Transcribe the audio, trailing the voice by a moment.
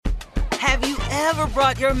Have you ever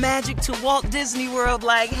brought your magic to Walt Disney World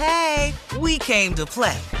like, hey, we came to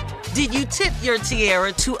play? Did you tip your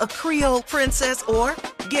tiara to a Creole princess or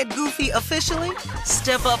get goofy officially?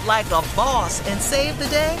 Step up like a boss and save the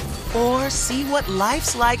day? Or see what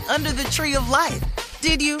life's like under the tree of life?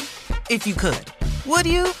 Did you? If you could. Would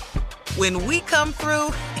you? When we come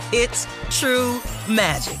through, it's true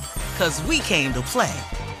magic. 'Cause we came to play.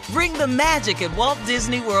 Bring the magic at Walt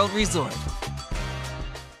Disney World Resort.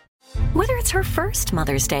 Whether it's her first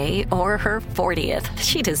Mother's Day or her 40th,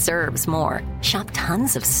 she deserves more. Shop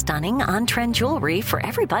tons of stunning on-trend jewelry for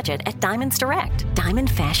every budget at Diamonds Direct. Diamond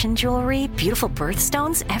fashion jewelry, beautiful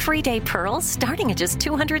birthstones, everyday pearls starting at just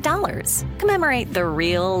 $200. Commemorate the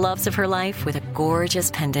real loves of her life with a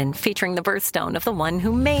gorgeous pendant featuring the birthstone of the one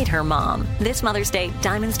who made her mom. This Mother's Day,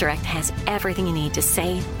 Diamonds Direct has everything you need to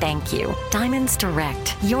say thank you. Diamonds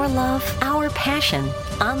Direct. Your love, our passion.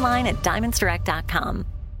 Online at diamondsdirect.com.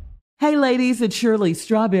 Hey ladies, it's Shirley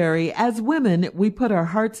Strawberry. As women, we put our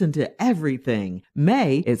hearts into everything.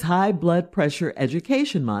 May is High Blood Pressure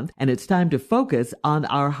Education Month, and it's time to focus on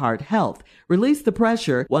our heart health. Release the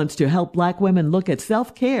Pressure wants to help Black women look at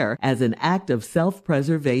self-care as an act of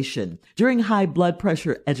self-preservation. During High Blood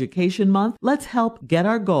Pressure Education Month, let's help get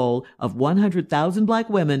our goal of 100,000 Black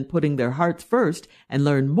women putting their hearts first and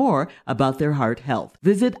learn more about their heart health.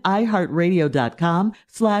 Visit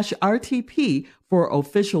iHeartRadio.com/RTP for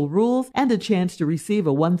official rules and a chance to receive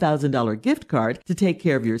a $1,000 gift card to take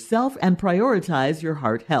care of yourself and prioritize your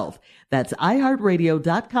heart health. That's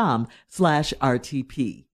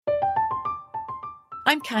iHeartRadio.com/RTP.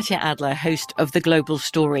 I'm Katya Adler, host of The Global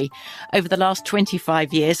Story. Over the last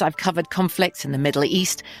 25 years, I've covered conflicts in the Middle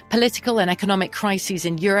East, political and economic crises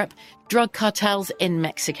in Europe, drug cartels in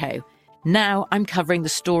Mexico. Now I'm covering the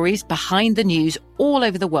stories behind the news all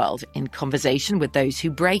over the world in conversation with those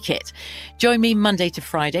who break it. Join me Monday to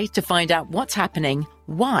Friday to find out what's happening,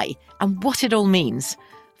 why, and what it all means.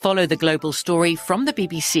 Follow The Global Story from the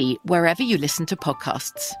BBC wherever you listen to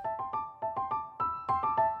podcasts.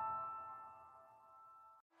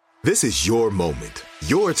 This is your moment,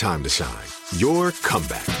 your time to shine, your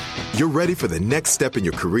comeback. You're ready for the next step in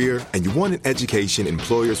your career, and you want an education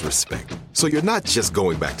employers respect. So you're not just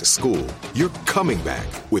going back to school, you're coming back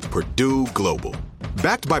with Purdue Global.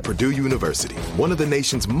 Backed by Purdue University, one of the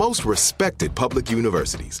nation's most respected public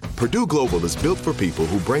universities, Purdue Global is built for people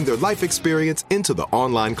who bring their life experience into the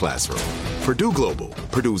online classroom. Purdue Global,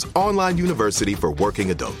 Purdue's online university for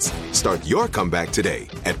working adults. Start your comeback today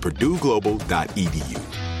at purdueglobal.edu.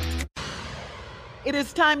 It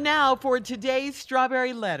is time now for today's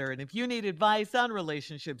Strawberry Letter. And if you need advice on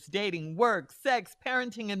relationships, dating, work, sex,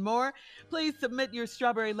 parenting, and more, please submit your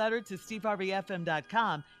Strawberry Letter to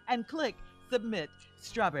steveharveyfm.com and click Submit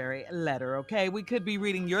Strawberry Letter, okay? We could be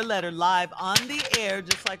reading your letter live on the air,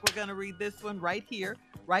 just like we're going to read this one right here,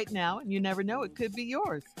 right now. And you never know, it could be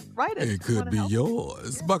yours. Write it. It could be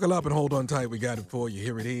yours. Yeah. Buckle up and hold on tight. We got it for you.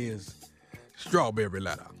 Here it is. Strawberry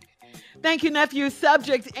Letter. Thank you, nephew.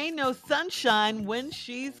 Subject, ain't no sunshine when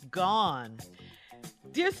she's gone.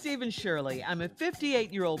 Dear Steve and Shirley, I'm a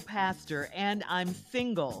 58-year-old pastor and I'm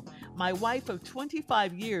single. My wife of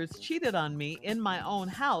 25 years cheated on me in my own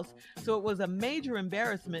house, so it was a major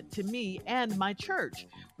embarrassment to me and my church.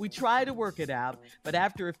 We tried to work it out, but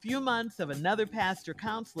after a few months of another pastor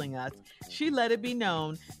counseling us, she let it be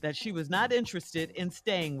known that she was not interested in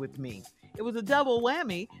staying with me. It was a double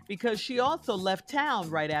whammy because she also left town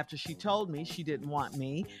right after she told me she didn't want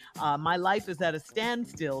me. My life is at a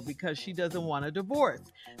standstill because she doesn't want a divorce.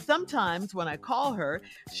 Sometimes when I call her,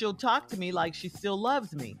 she'll talk to me like she still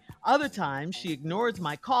loves me. Other times she ignores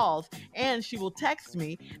my calls and she will text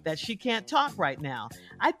me that she can't talk right now.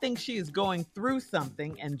 I think she is going through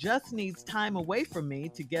something and just needs time away from me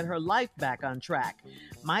to get her life back on track.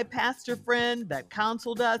 My pastor friend that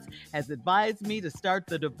counseled us has advised me to start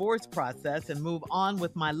the divorce process and move on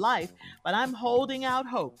with my life, but I'm holding out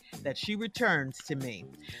hope that she returns to me.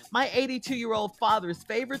 My 82-year-old father's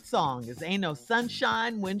favorite song is Ain't No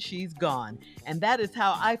Sunshine When She's Gone, and that is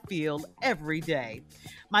how I feel every day.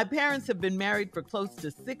 My parents have been married for close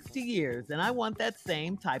to 60 years, and I want that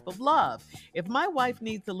same type of love. If my wife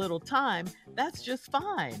needs a little time, that's just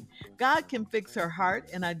fine. God can fix her heart,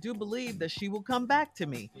 and I do believe that she will come back to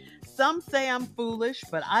me. Some say I'm foolish,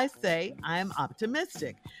 but I say I am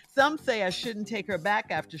optimistic. Some say I shouldn't take her back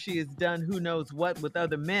after she has done who knows what with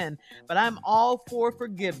other men, but I'm all for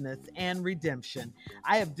forgiveness and redemption.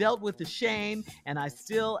 I have dealt with the shame, and I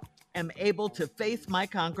still am able to face my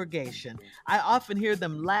congregation. I often hear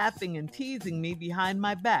them laughing and teasing me behind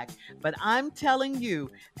my back, but I'm telling you,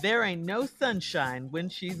 there ain't no sunshine when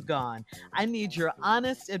she's gone. I need your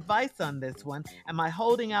honest advice on this one. Am I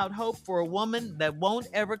holding out hope for a woman that won't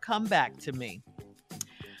ever come back to me?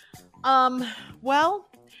 Well,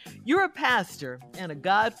 you're a pastor and a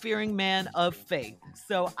God-fearing man of faith.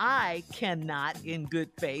 So I cannot, in good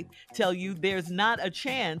faith, tell you there's not a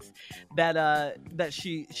chance that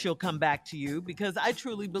she'll come back to you, because I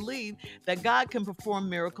truly believe that God can perform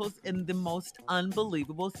miracles in the most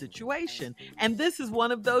unbelievable situation. And this is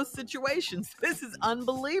one of those situations. This is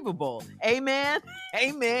unbelievable. Amen?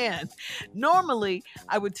 Amen. Normally,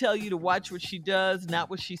 I would tell you to watch what she does, not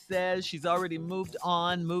what she says. She's already moved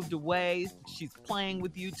on, moved away. She's playing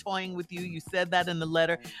with you, toying with you. You said that in the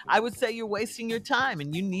letter. I would say you're wasting your time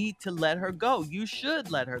and you need to let her go. You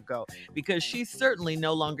should let her go, because she's certainly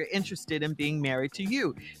no longer interested in being married to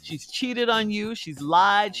you. She's cheated on you. She's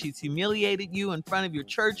lied. She's humiliated you in front of your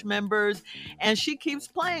church members, and she keeps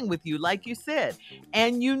playing with you, like you said,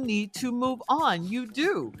 and you need to move on. You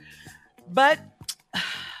do. But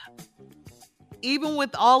even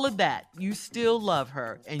with all of that, you still love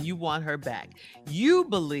her and you want her back. You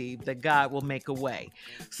believe that God will make a way.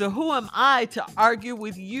 So who am I to argue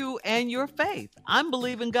with you and your faith? I'm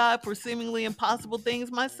believing God for seemingly impossible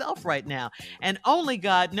things myself right now. And only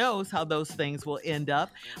God knows how those things will end up.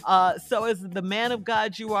 So as the man of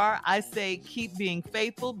God you are, I say keep being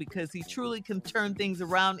faithful, because he truly can turn things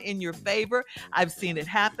around in your favor. I've seen it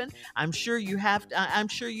happen. I'm sure you have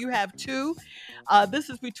too. This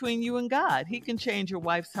is between you and God. He can change your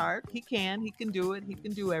wife's heart. He can do it. He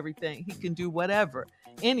can do everything. He can do whatever,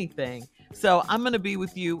 anything. So I'm going to be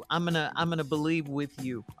with you. I'm going to believe with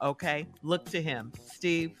you. Okay. Look to him.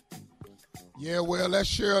 Steve. Yeah, well, that's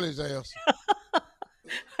Shirley's answer.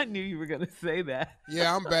 I knew you were going to say that.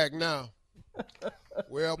 Yeah, I'm back now.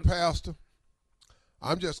 Well, Pastor,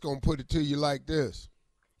 I'm just going to put it to you like this.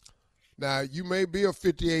 Now, you may be a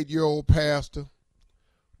 58-year-old pastor,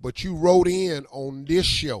 but you wrote in on this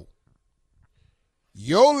show.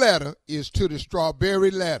 Your letter is to the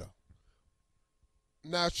Strawberry Letter.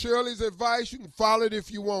 Now, Shirley's advice, you can follow it if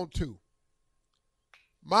you want to.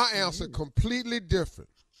 My answer completely different.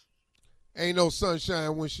 Ain't no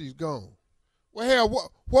sunshine when she's gone. Well, hell,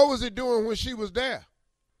 what was it doing when she was there?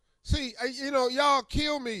 See, y'all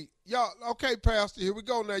kill me. Y'all, okay, Pastor, here we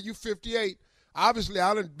go now. You 58. Obviously,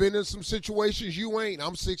 I done been in some situations you ain't.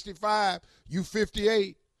 I'm 65. You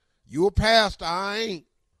 58. You a pastor. I ain't.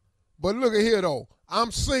 But look at here, though. I'm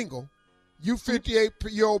single. You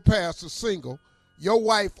 58-year-old pastor, single. Your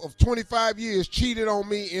wife of 25 years cheated on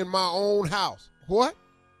me in my own house. What?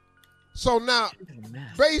 So now,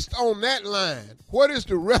 based on that line, what is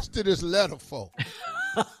the rest of this letter for?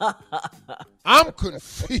 I'm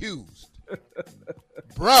confused.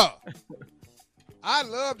 Bruh, I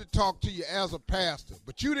love to talk to you as a pastor,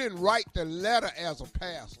 but you didn't write the letter as a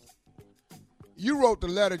pastor. You wrote the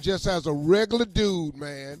letter just as a regular dude,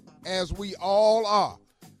 man, as we all are.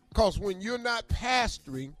 Because when you're not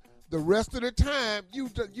pastoring, the rest of the time, you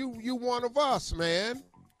one of us, man.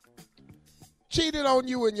 Cheated on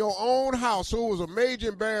you in your own house, so it was a major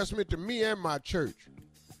embarrassment to me and my church.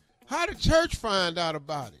 How did church find out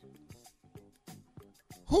about it?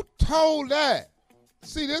 Who told that?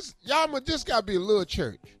 See, this got to be a little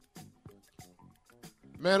church.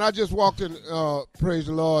 Man, I just walked in, praise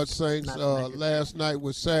the Lord, saints, last night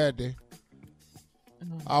was Saturday.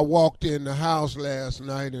 I walked in the house last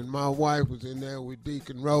night, and my wife was in there with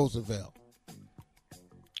Deacon Roosevelt.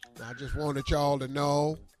 I just wanted y'all to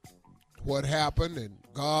know what happened, and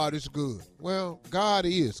God is good. Well, God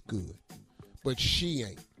is good, but she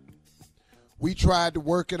ain't. We tried to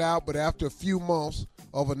work it out, but after a few months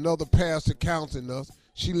of another pastor counseling us,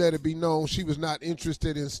 she let it be known she was not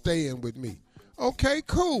interested in staying with me. Okay,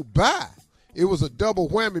 cool, bye. It was a double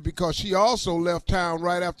whammy because she also left town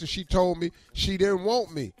right after she told me she didn't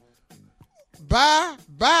want me. Bye.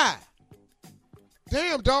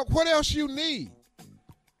 Damn, dog, what else you need?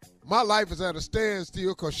 My life is at a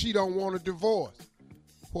standstill because she don't want a divorce.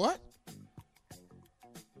 What?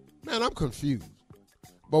 Man, I'm confused.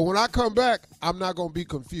 But when I come back, I'm not going to be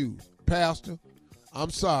confused. Pastor, I'm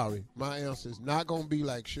sorry. My answer is not going to be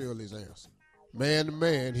like Shirley's answer. Man to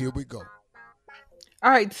man, here we go. All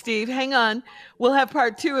right, Steve, hang on. We'll have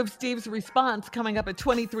part 2 of Steve's response coming up at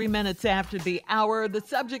 23 minutes after the hour. The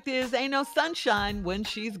subject is Ain't No Sunshine When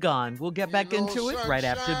She's Gone. We'll get back into it right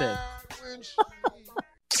after this.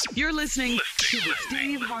 You're listening to the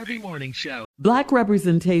Steve Harvey Morning Show. Black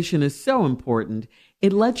representation is so important.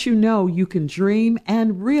 It lets you know you can dream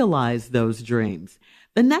and realize those dreams.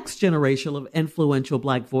 The next generation of influential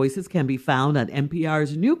Black voices can be found on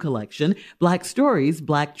NPR's new collection, Black Stories,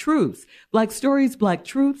 Black Truths. Black Stories, Black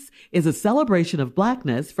Truths is a celebration of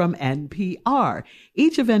Blackness from NPR.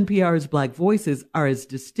 Each of NPR's Black voices are as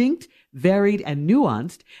distinct, varied, and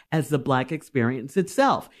nuanced as the Black experience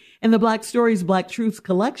itself. In the Black Stories, Black Truths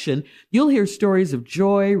collection, you'll hear stories of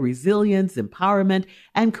joy, resilience, empowerment,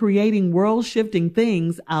 and creating world-shifting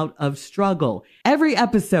things out of struggle. Every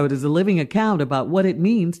episode is a living account about what it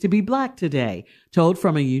means to be Black today, told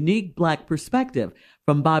from a unique Black perspective.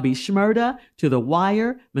 From Bobby Shmurda to The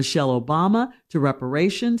Wire, Michelle Obama to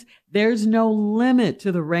reparations, there's no limit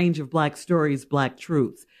to the range of Black Stories, Black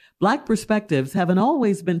Truths. Black perspectives haven't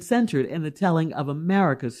always been centered in the telling of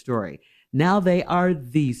America's story. Now they are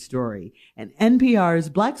the story. In NPR's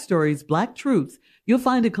Black Stories, Black Truths, you'll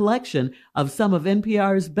find a collection of some of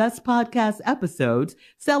NPR's best podcast episodes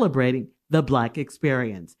celebrating the Black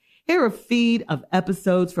experience. Hear a feed of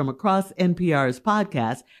episodes from across NPR's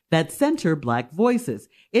podcasts that center Black voices.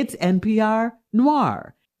 It's NPR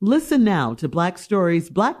Noir. Listen now to Black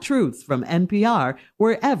Stories, Black Truths from NPR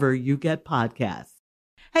wherever you get podcasts.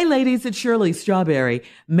 Hey ladies, it's Shirley Strawberry.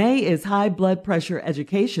 May is High Blood Pressure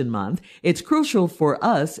Education Month. It's crucial for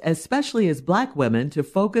us, especially as Black women, to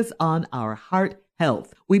focus on our heart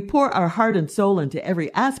health. We pour our heart and soul into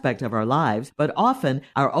every aspect of our lives, but often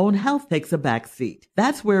our own health takes a back seat.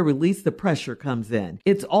 That's where Release the Pressure comes in.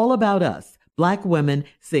 It's all about us. Black women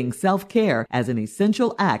seeing self-care as an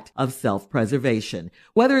essential act of self-preservation.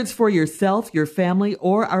 Whether it's for yourself, your family,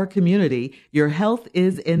 or our community, your health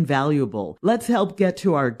is invaluable. Let's help get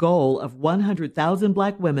to our goal of 100,000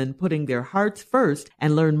 Black women putting their hearts first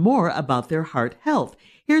and learn more about their heart health.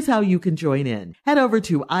 Here's how you can join in. Head over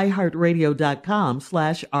to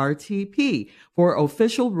iHeartRadio.com/RTP for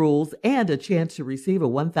official rules and a chance to receive a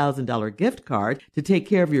 $1,000 gift card to take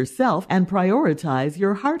care of yourself and prioritize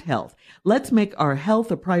your heart health. Let's make our health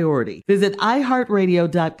a priority. Visit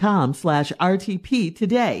iHeartRadio.com/RTP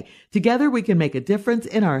today. Together we can make a difference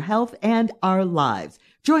in our health and our lives.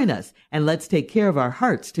 Join us and let's take care of our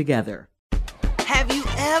hearts together. Have you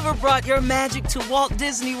ever brought your magic to Walt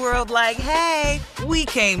Disney World like, hey, we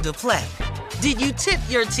came to play? Did you tip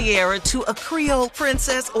your tiara to a Creole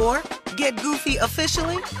princess or get goofy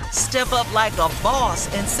officially? Step up like a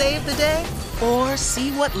boss and save the day? Or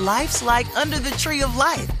see what life's like under the tree of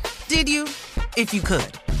life? Did you? If you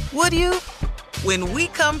could. Would you? When we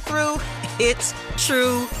come through, it's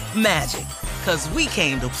true magic. 'Cause we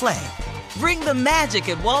came to play. Bring the magic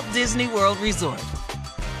at Walt Disney World Resort.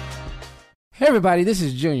 Hey everybody, this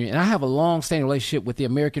is Junior, and I have a long-standing relationship with the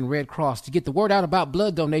American Red Cross to get the word out about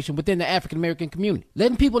blood donation within the African-American community,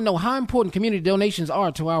 letting people know how important community donations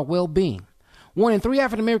are to our well-being. 1 in 3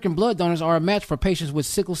 African-American blood donors are a match for patients with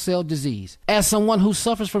sickle cell disease. As someone who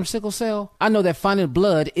suffers from sickle cell, I know that finding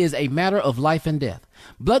blood is a matter of life and death.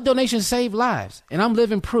 Blood donations save lives, and I'm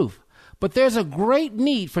living proof. But there's a great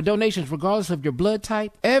need for donations regardless of your blood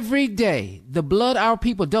type. Every day, the blood our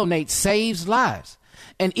people donate saves lives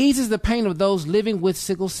and eases the pain of those living with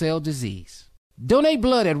sickle cell disease. Donate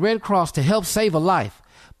blood at Red Cross to help save a life.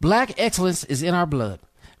 Black excellence is in our blood.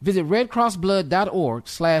 Visit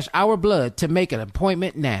redcrossblood.org/ourblood to make an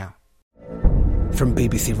appointment now. From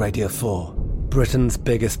BBC Radio 4, Britain's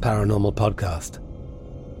biggest paranormal podcast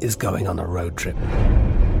is going on a road trip.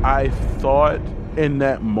 I thought in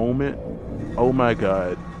that moment, oh my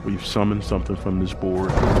God, we've summoned something from this board.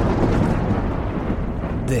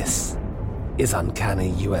 This is Uncanny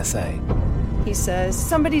USA. He says,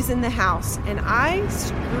 somebody's in the house, and I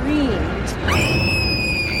screamed.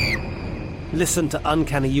 Listen to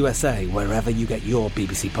Uncanny USA wherever you get your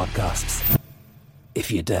BBC podcasts,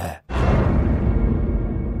 if you dare.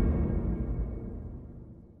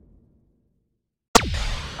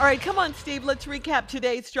 All right, come on, Steve. Let's recap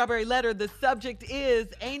today's Strawberry Letter. The subject is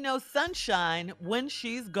Ain't No Sunshine When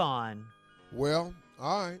She's Gone. Well,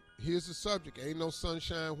 all right, here's the subject. Ain't no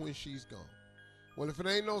sunshine when she's gone. Well, if it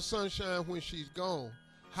ain't no sunshine when she's gone,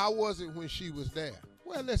 how was it when she was there?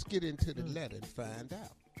 Well, let's get into the letter and find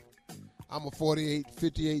out. I'm a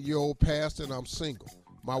 58-year-old pastor, and I'm single.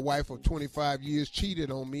 My wife of 25 years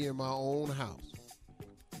cheated on me in my own house.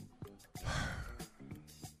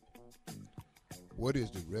 What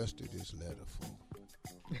is the rest of this letter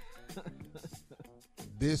for?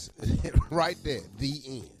 This, right there, the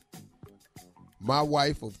end. My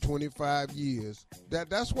wife of 25 years,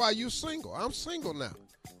 that's why you single. I'm single now.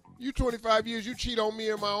 You 25 years, you cheat on me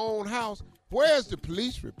in my own house. Where's the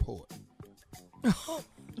police report?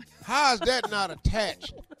 How is that not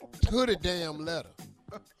attached to the damn letter?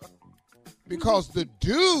 Because the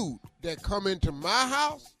dude that come into my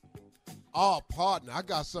house, partner, I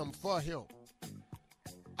got something for him.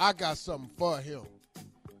 I got something for him.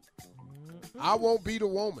 I won't be the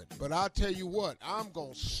woman, but I'll tell you what, I'm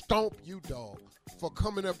going to stomp you, dog, for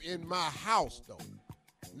coming up in my house, though.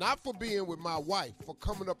 Not for being with my wife, for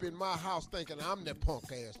coming up in my house thinking I'm that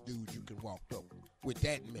punk-ass dude you can walk up with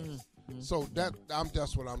that mess. So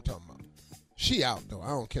that's what I'm talking about. She out, though. I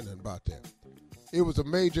don't care nothing about that. It was a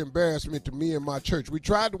major embarrassment to me and my church. We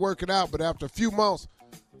tried to work it out, but after a few months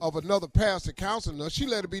of another pastor counseling us, she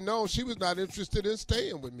let it be known she was not interested in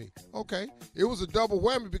staying with me. Okay. It was a double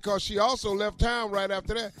whammy because she also left town right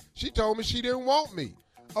after that. She told me she didn't want me.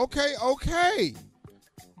 Okay.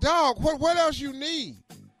 Dog, what else you need?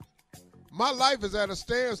 My life is at a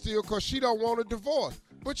standstill because she don't want a divorce.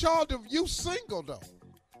 But y'all, you single, though.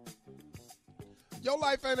 Your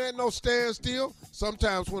life ain't at no standstill.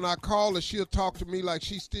 Sometimes when I call her, she'll talk to me like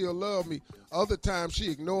she still love me. Other times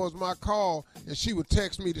she ignores my call and she would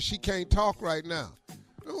text me that she can't talk right now.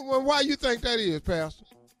 Well, why you think that is, Pastor?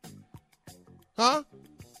 Huh?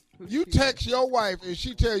 You text your wife and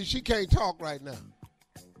she tell you she can't talk right now.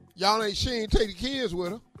 She ain't take the kids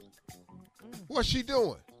with her. What's she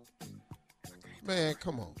doing? Man,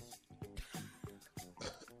 come on.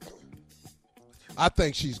 I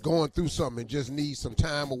think she's going through something and just needs some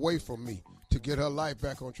time away from me to get her life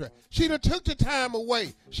back on track. She done took the time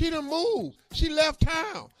away. She done moved. She left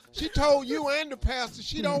town. She told you and the pastor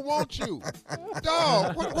she don't want you.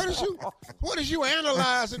 Dog, what is you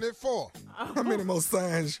analyzing it for? How many more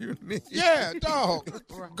signs you need? Yeah, dog.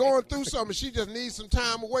 Going through something, she just needs some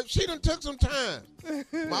time away. She done took some time.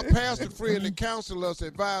 My pastor friend and counselors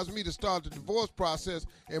advised me to start the divorce process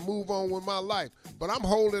and move on with my life. But I'm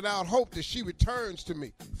holding out hope that she returns to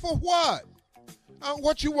me. For what?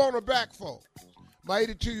 What you want her back for? My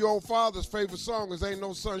 82-year-old father's favorite song is Ain't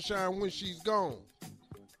No Sunshine When She's Gone.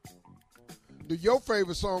 Your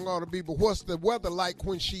favorite song ought to be, but what's the weather like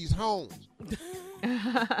when she's home?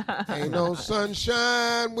 Ain't no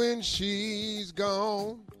sunshine when she's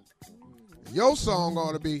gone. Your song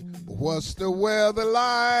ought to be, but what's the weather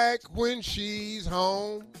like when she's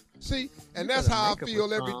home? See, and that's how I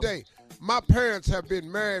feel every day. My parents have been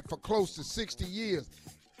married for close to 60 years.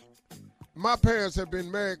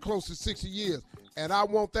 And I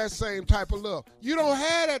want that same type of love. You don't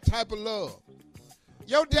have that type of love.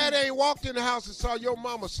 Your daddy ain't walked in the house and saw your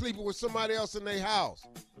mama sleeping with somebody else in their house.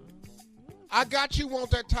 I got you want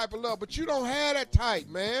that type of love, but you don't have that type,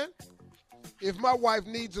 man. If my wife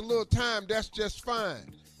needs a little time, that's just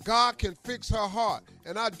fine. God can fix her heart,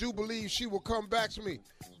 and I do believe she will come back to me.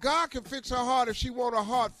 God can fix her heart if she want her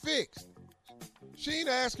heart fixed. She ain't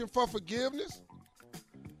asking for forgiveness.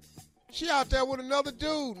 She out there with another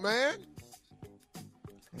dude, man.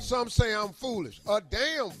 Some say I'm foolish. A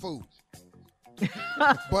damn fool.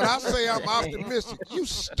 But I say I'm optimistic. You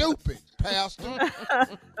stupid, Pastor.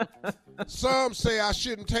 Some say I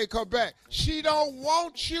shouldn't take her back. She don't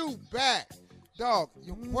want you back. Dog,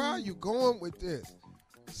 where are you going with this?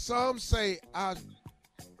 Some say I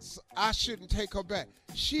shouldn't take her back.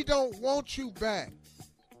 She don't want you back.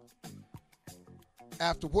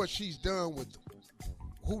 After what she's done with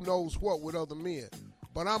who knows what with other men.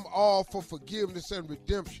 But I'm all for forgiveness and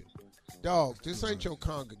redemption. Dog, this ain't your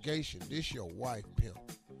congregation. This your wife, pimp.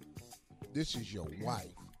 This is your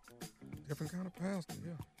wife. Different kind of pastor,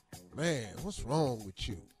 yeah. Man, what's wrong with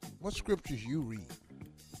you? What scriptures you read?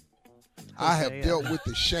 I have dealt with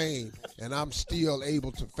the shame, and I'm still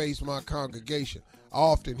able to face my congregation. I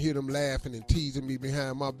often hear them laughing and teasing me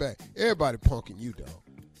behind my back. Everybody punking you, dog.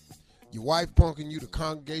 Your wife punking you, the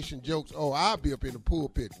congregation jokes. Oh, I'll be up in the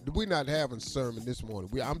pulpit. We're not having a sermon this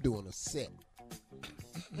morning. I'm doing a set.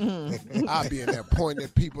 I'll be in there pointing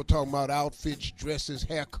at people talking about outfits, dresses,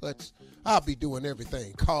 haircuts. I'll be doing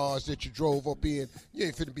everything. Cars that you drove up in. You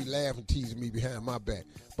ain't finna be laughing, teasing me behind my back.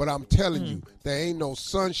 But I'm telling you, there ain't no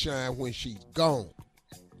sunshine when she's gone.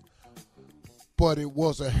 But it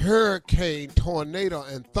was a hurricane, tornado,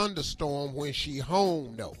 and thunderstorm when she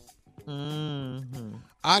home, though. Mm-hmm.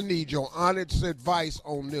 I need your honest advice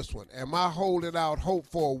on this one. Am I holding out hope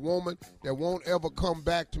for a woman that won't ever come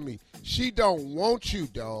back to me? She don't want you,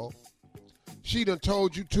 dog. She done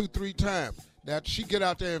told you 2-3 times that she get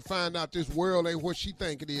out there and find out this world ain't what she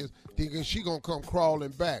think it is, thinking she gonna come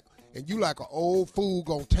crawling back. And you like an old fool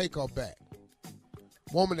gonna take her back.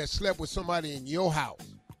 Woman that slept with somebody in your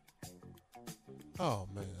house. Oh,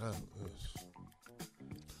 man.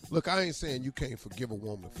 Look, I ain't saying you can't forgive a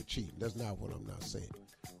woman for cheating. That's not what I'm not saying.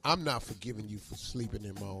 I'm not forgiving you for sleeping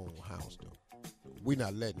in my own house, though. We're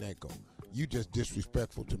not letting that go. You just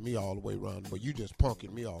disrespectful to me all the way around, but you just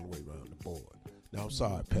punking me all the way around the board. Now, I'm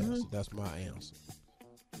sorry, Pastor. That's my answer.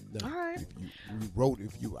 Now, all right.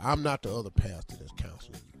 I'm not the other pastor that's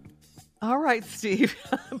counseling you. All right, Steve.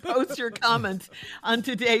 Post your comments on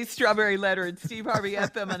today's Strawberry Letter at Steve Harvey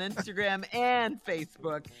FM on Instagram and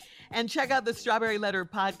Facebook. And check out the Strawberry Letter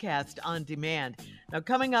podcast on demand. Now,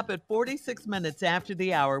 coming up at 46 minutes after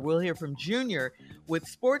the hour, we'll hear from Junior with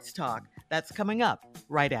Sports Talk. That's coming up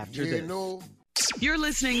right after this. You're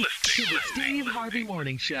listening to the Steve Harvey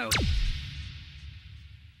Morning Show.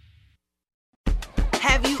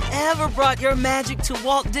 Have you ever brought your magic to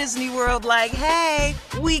Walt Disney World like, hey,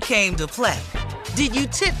 we came to play? Did you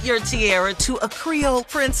tip your tiara to a Creole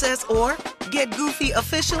princess or get goofy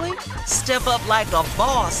officially? Step up like a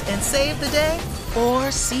boss and save the day?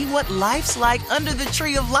 Or see what life's like under the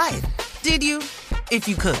tree of life? Did you? If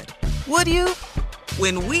you could. Would you?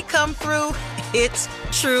 When we come through, it's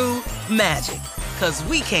true magic. 'Cause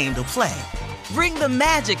we came to play. Bring the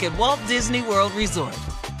magic at Walt Disney World Resort.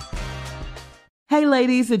 Hey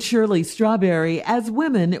ladies, it's Shirley Strawberry. As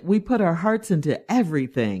women, we put our hearts into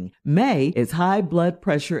everything. May is High Blood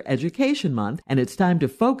Pressure Education Month, and it's time to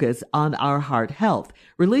focus on our heart health.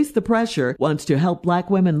 Release the Pressure wants to help Black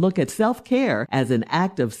women look at self-care as an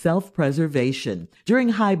act of self-preservation. During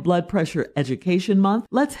High Blood Pressure Education Month,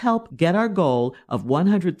 let's help get our goal of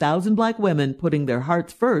 100,000 Black women putting their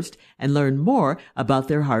hearts first and learn more about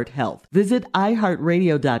their heart health. Visit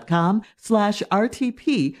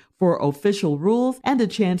iHeartRadio.com/RTP for official rules and a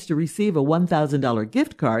chance to receive a $1,000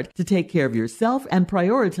 gift card to take care of yourself and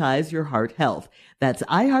prioritize your heart health. That's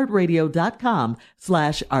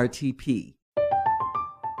iHeartRadio.com/RTP.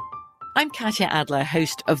 I'm Katya Adler,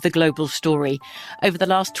 host of The Global Story. Over the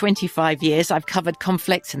last 25 years, I've covered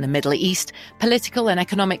conflicts in the Middle East, political and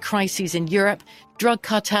economic crises in Europe, drug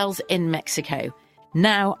cartels in Mexico.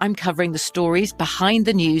 Now I'm covering the stories behind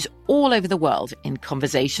the news all over the world in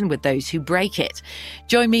conversation with those who break it.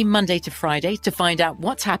 Join me Monday to Friday to find out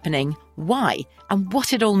what's happening, why, and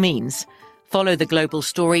what it all means. Follow The Global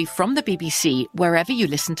Story from the BBC wherever you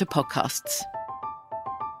listen to podcasts.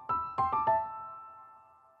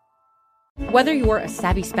 Whether you're a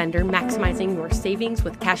savvy spender maximizing your savings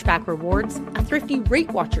with cashback rewards, a thrifty rate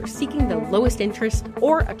watcher seeking the lowest interest,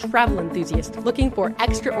 or a travel enthusiast looking for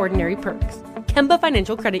extraordinary perks, Kemba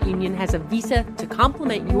Financial Credit Union has a visa to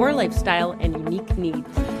complement your lifestyle and unique needs.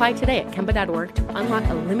 Apply today at Kemba.org to unlock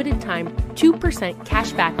a limited-time 2%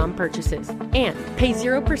 cash back on purchases and pay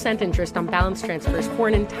 0% interest on balance transfers for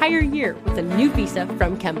an entire year with a new visa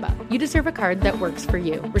from Kemba. You deserve a card that works for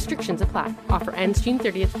you. Restrictions apply. Offer ends June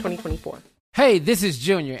 30th, 2024. Hey, this is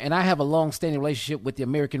Junior, and I have a long-standing relationship with the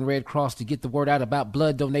American Red Cross to get the word out about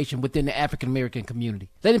blood donation within the African American community,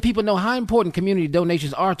 letting people know how important community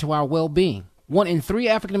donations are to our well-being. 1 in 3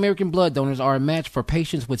 African American blood donors are a match for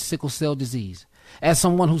patients with sickle cell disease. As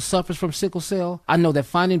someone who suffers from sickle cell, I know that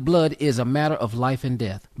finding blood is a matter of life and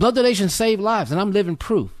death. Blood donations save lives, and I'm living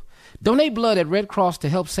proof. Donate blood at Red Cross to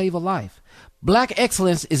help save a life. Black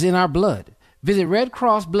excellence is in our blood. Visit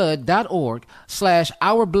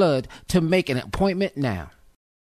redcrossblood.org/ourblood to make an appointment now.